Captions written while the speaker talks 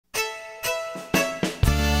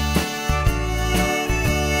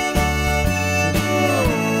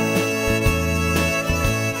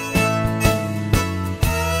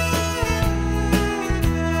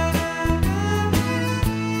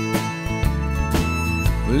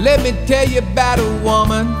Let me tell you about a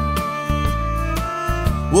woman.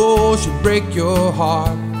 Whoa, she'll break your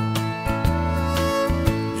heart.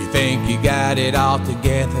 You think you got it all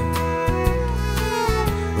together,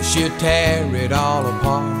 but she'll tear it all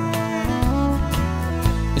apart.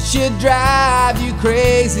 And she'll drive you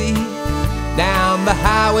crazy down the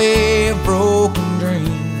highway of broken dreams.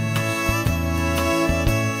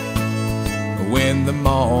 But when the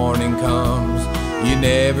morning comes, you're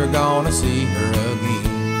never gonna see her again.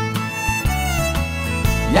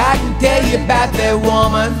 Yeah, I can tell you about that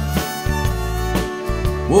woman.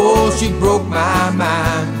 Whoa, she broke my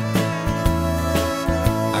mind.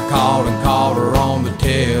 I called and called her on the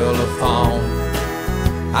telephone.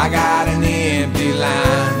 I got an empty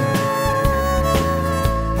line.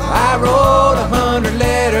 I wrote 100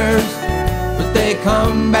 letters, but they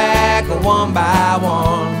come back one by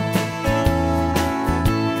one.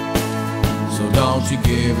 So don't you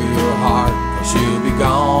give her your heart, 'cause she'll be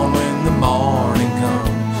gone when the morning comes.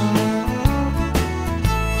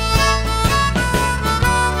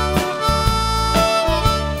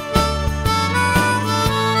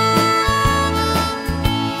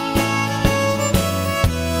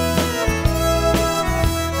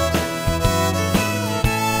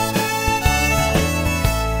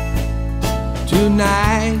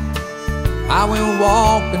 Tonight, I went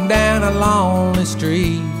walking down a lonely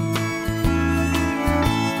street.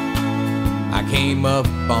 I came up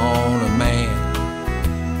on a man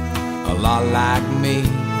a lot like me.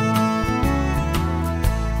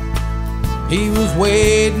 He was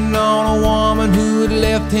waiting on a woman who had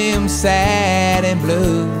left him sad and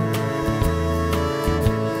blue.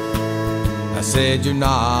 I said, "You're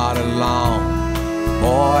not alone,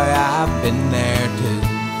 boy, I've been there too."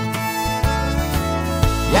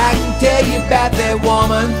 Yeah, I can tell you about that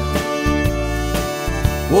woman.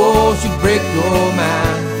 Whoa, she'd break your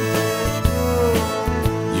mind.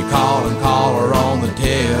 You call and call her on the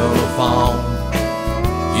telephone.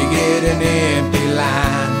 You get an empty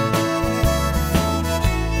line.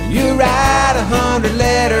 You write 100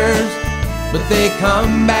 letters, but they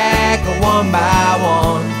come back one by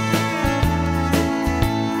one.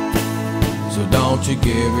 So don't you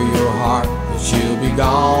give her your heart, 'cause she'll be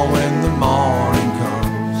gone when the morning comes.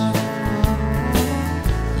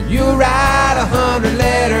 You write 100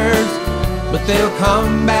 letters, but they'll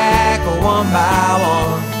come back one by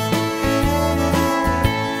one.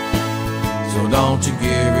 So don't you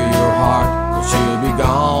give her your heart, 'cause she'll be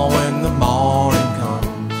gone when